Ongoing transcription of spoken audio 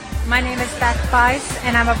My name is Beth Bice,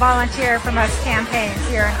 and I'm a volunteer for most campaigns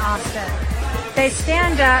here in Austin. They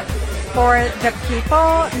stand up for the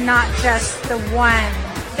people, not just the one.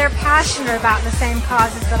 They're passionate about the same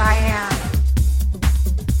causes that I am.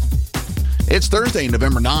 It's Thursday,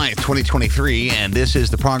 November 9th, 2023, and this is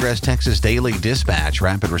the Progress Texas Daily Dispatch,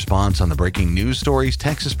 rapid response on the breaking news stories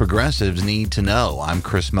Texas progressives need to know. I'm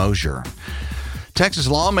Chris Mosier. Texas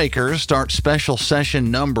lawmakers start special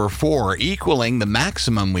session number 4, equaling the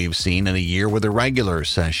maximum we've seen in a year with a regular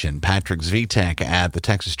session. Patrick Zvitek at the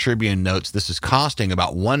Texas Tribune notes this is costing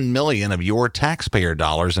about $1 million of your taxpayer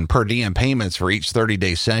dollars in per diem payments for each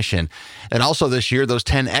 30-day session. And also this year, those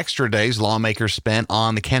 10 extra days lawmakers spent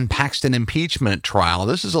on the Ken Paxton impeachment trial.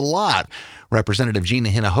 This is a lot. Representative Gina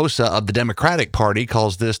Hinojosa of the Democratic Party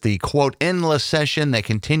calls this the, quote, endless session that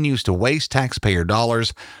continues to waste taxpayer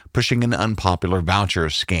dollars, pushing an unpopular voucher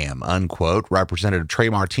scam, unquote. Representative Trey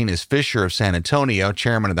Martinez Fisher of San Antonio,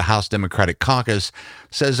 chairman of the House Democratic Caucus,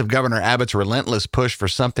 says of Governor Abbott's relentless push for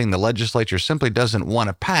something the legislature simply doesn't want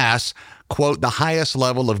to pass, quote, the highest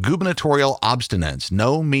level of gubernatorial obstinance.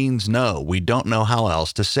 No means no. We don't know how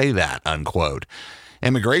else to say that, unquote.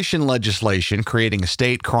 Immigration legislation creating a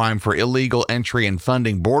state crime for illegal entry and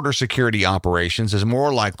funding border security operations is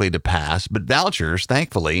more likely to pass, but vouchers,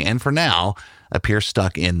 thankfully, and for now, appear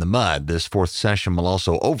stuck in the mud. This fourth session will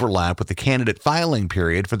also overlap with the candidate filing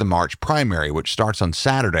period for the March primary, which starts on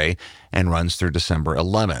Saturday and runs through December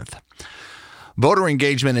 11th. Voter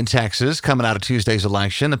engagement in Texas coming out of Tuesday's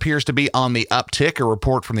election appears to be on the uptick. A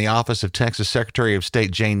report from the Office of Texas Secretary of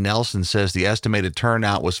State Jane Nelson says the estimated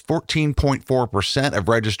turnout was 14.4% of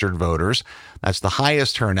registered voters. That's the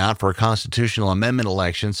highest turnout for a constitutional amendment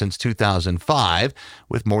election since 2005,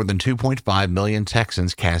 with more than 2.5 million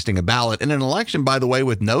Texans casting a ballot in an election, by the way,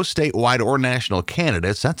 with no statewide or national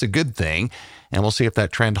candidates. That's a good thing. And we'll see if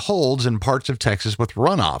that trend holds in parts of Texas with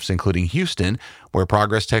runoffs, including Houston, where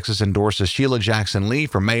Progress Texas endorses Sheila Jackson Lee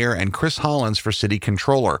for mayor and Chris Hollins for city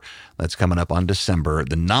controller. That's coming up on December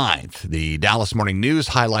the 9th. The Dallas Morning News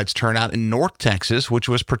highlights turnout in North Texas, which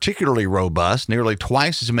was particularly robust. Nearly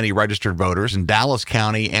twice as many registered voters in Dallas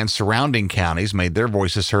County and surrounding counties made their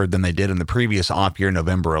voices heard than they did in the previous off-year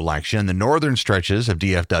November election. The northern stretches of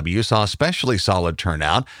DFW saw especially solid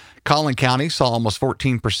turnout. Collin County saw almost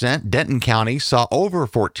 14%. Denton County saw over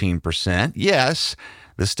 14%. Yes,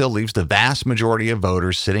 this still leaves the vast majority of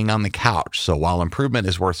voters sitting on the couch. So while improvement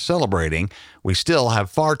is worth celebrating, we still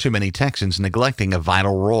have far too many Texans neglecting a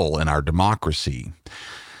vital role in our democracy.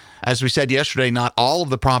 As we said yesterday, not all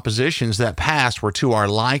of the propositions that passed were to our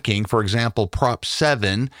liking. For example, Prop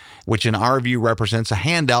 7, which in our view represents a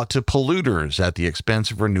handout to polluters at the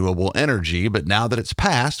expense of renewable energy. But now that it's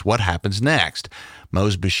passed, what happens next?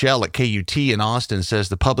 Mose Bichelle at KUT in Austin says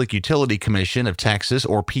the Public Utility Commission of Texas,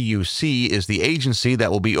 or PUC, is the agency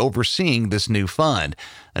that will be overseeing this new fund.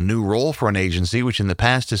 A new role for an agency which in the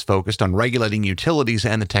past has focused on regulating utilities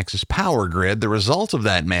and the Texas power grid. The result of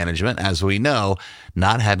that management, as we know,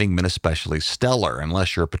 not having been especially stellar,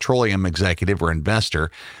 unless you're a petroleum executive or investor.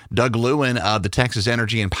 Doug Lewin of the Texas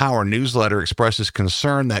Energy and Power newsletter expresses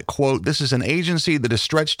concern that, quote, this is an agency that is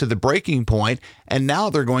stretched to the breaking point, and now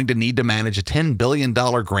they're going to need to manage a $10 billion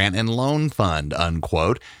grant and loan fund,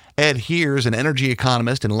 unquote. Ed Heers, an energy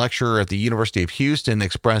economist and lecturer at the University of Houston,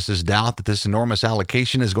 expresses doubt that this enormous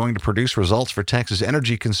allocation is going to produce results for Texas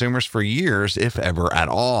energy consumers for years, if ever at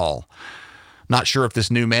all. Not sure if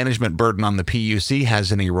this new management burden on the PUC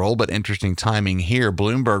has any role, but interesting timing here.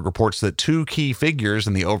 Bloomberg reports that 2 key figures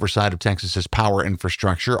in the oversight of Texas's power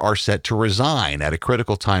infrastructure are set to resign at a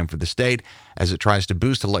critical time for the state as it tries to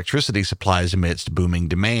boost electricity supplies amidst booming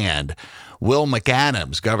demand. Will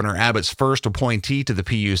McAdams, Governor Abbott's first appointee to the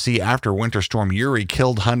PUC after Winter Storm Uri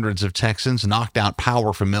killed hundreds of Texans, knocked out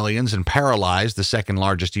power for millions, and paralyzed the second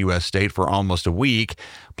largest U.S. state for almost a week,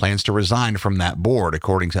 plans to resign from that board,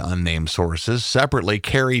 according to unnamed sources. Separately,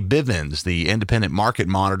 Carrie Bivens, the independent market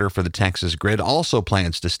monitor for the Texas grid, also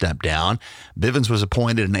plans to step down. Bivens was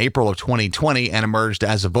appointed in April of 2020 and emerged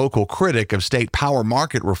as a vocal critic of state power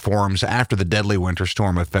market reforms after the deadly winter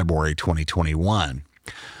storm of February 2021.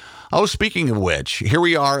 Oh, speaking of which, here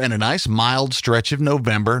we are in a nice mild stretch of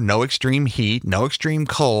November. No extreme heat, no extreme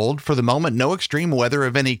cold. For the moment, no extreme weather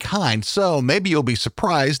of any kind. So maybe you'll be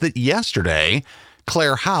surprised that yesterday,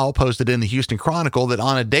 Claire Howe posted in the Houston Chronicle that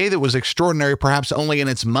on a day that was extraordinary, perhaps only in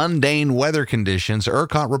its mundane weather conditions,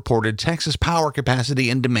 ERCOT reported Texas power capacity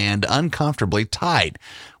and demand uncomfortably tight,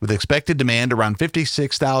 with expected demand around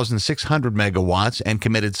 56,600 megawatts and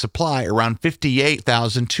committed supply around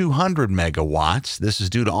 58,200 megawatts. This is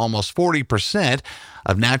due to almost 40%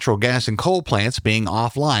 of natural gas and coal plants being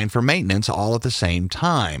offline for maintenance all at the same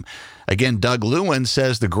time. Again, Doug Lewin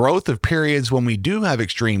says the growth of periods when we do have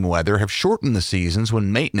extreme weather have shortened the seasons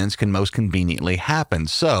when maintenance can most conveniently happen.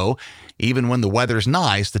 So, even when the weather's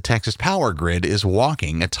nice, the Texas power grid is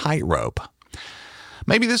walking a tightrope.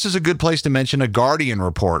 Maybe this is a good place to mention a Guardian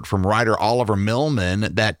report from writer Oliver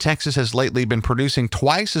Millman that Texas has lately been producing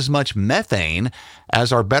twice as much methane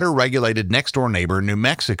as our better regulated next-door neighbor, New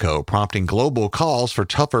Mexico, prompting global calls for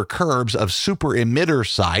tougher curbs of super emitter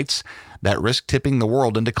sites that risk tipping the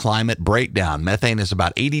world into climate breakdown. Methane is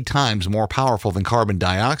about 80 times more powerful than carbon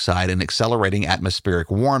dioxide in accelerating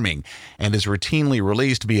atmospheric warming and is routinely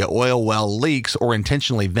released via oil well leaks or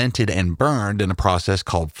intentionally vented and burned in a process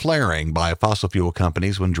called flaring by fossil fuel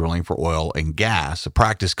companies when drilling for oil and gas, a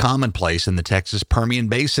practice commonplace in the Texas Permian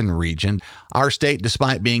Basin region. Our state,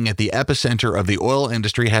 despite being at the epicenter of the oil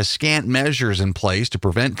industry, has scant measures in place to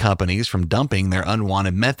prevent companies from dumping their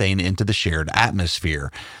unwanted methane into the shared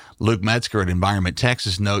atmosphere. Luke Metzger at Environment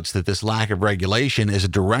Texas notes that this lack of regulation is a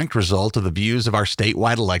direct result of the views of our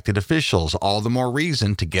statewide elected officials. All the more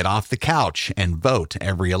reason to get off the couch and vote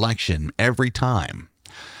every election, every time.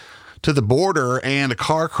 To the border, and a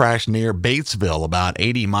car crash near Batesville, about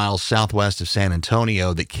 80 miles southwest of San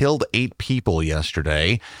Antonio, that killed 8 people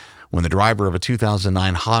yesterday when the driver of a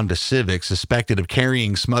 2009 Honda Civic, suspected of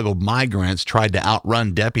carrying smuggled migrants, tried to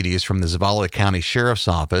outrun deputies from the Zavala County Sheriff's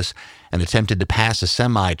Office and attempted to pass a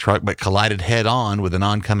semi-truck but collided head-on with an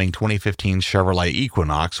oncoming 2015 Chevrolet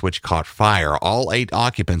Equinox, which caught fire. All 8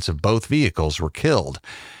 occupants of both vehicles were killed,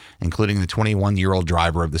 including the 21-year-old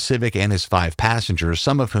driver of the Civic and his 5 passengers,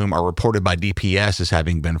 some of whom are reported by DPS as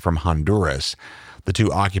having been from Honduras. The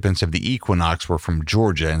 2 occupants of the Equinox were from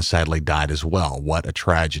Georgia and sadly died as well. What a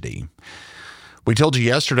tragedy. We told you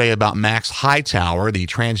yesterday about Max Hightower, the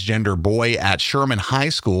transgender boy at Sherman High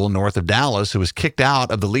School north of Dallas, who was kicked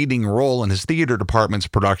out of the leading role in his theater department's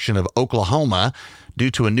production of Oklahoma due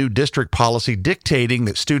to a new district policy dictating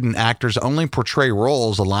that student actors only portray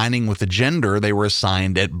roles aligning with the gender they were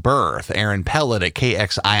assigned at birth. Aaron Pellet at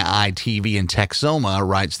KXII-TV in Texoma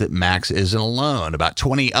writes that Max isn't alone. About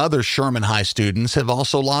 20 other Sherman High students have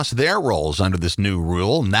also lost their roles under this new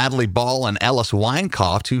rule. Natalie Ball and Ellis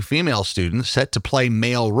Weinkoff, 2 female students set to play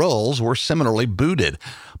male roles, were similarly booted.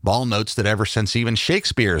 Ball notes that ever since even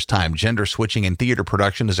Shakespeare's time, gender switching in theater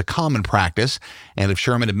production is a common practice, and if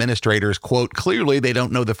Sherman administrators, quote, clearly they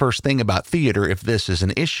don't know the first thing about theater if this is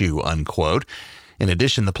an issue, unquote. In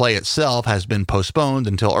addition, the play itself has been postponed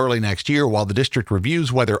until early next year while the district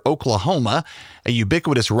reviews whether Oklahoma, a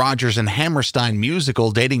ubiquitous Rodgers and Hammerstein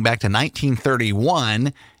musical dating back to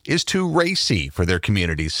 1931, is too racy for their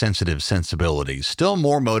community's sensitive sensibilities. Still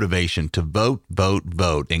more motivation to vote, vote,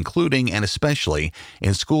 vote, including and especially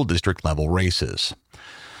in school district level races.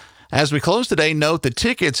 As we close today, note that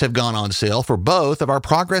tickets have gone on sale for both of our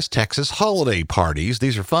Progress Texas holiday parties.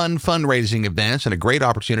 These are fun fundraising events and a great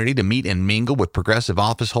opportunity to meet and mingle with progressive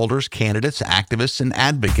office holders, candidates, activists, and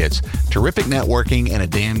advocates. Terrific networking and a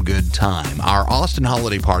damn good time. Our Austin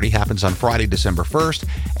holiday party happens on Friday, December 1st,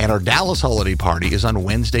 and our Dallas holiday party is on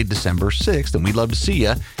Wednesday, December 6th, and we'd love to see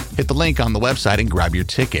you. Hit the link on the website and grab your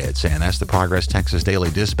tickets. And that's the Progress Texas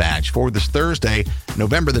Daily Dispatch for this Thursday,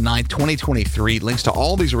 November the 9th, 2023. Links to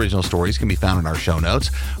all these original stories can be found in our show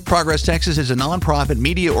notes. Progress Texas is a nonprofit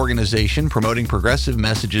media organization promoting progressive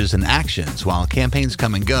messages and actions. While campaigns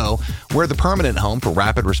come and go, we're the permanent home for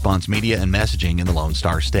rapid response media and messaging in the Lone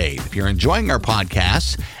Star State. If you're enjoying our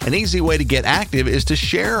podcasts, an easy way to get active is to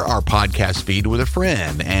share our podcast feed with a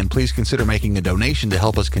friend. And please consider making a donation to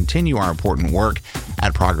help us continue our important work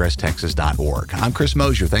at progresstexas.org. I'm Chris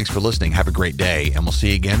Mosier. Thanks for listening. Have a great day, and we'll see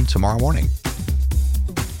you again tomorrow morning.